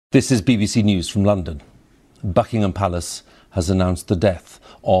This is BBC News from London. Buckingham Palace has announced the death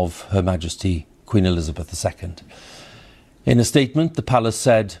of Her Majesty Queen Elizabeth II. In a statement, the palace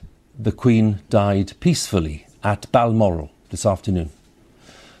said the Queen died peacefully at Balmoral this afternoon.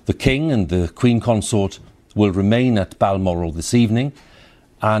 The King and the Queen Consort will remain at Balmoral this evening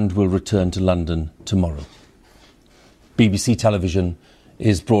and will return to London tomorrow. BBC Television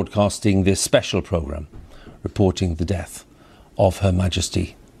is broadcasting this special programme reporting the death of Her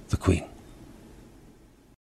Majesty the Queen.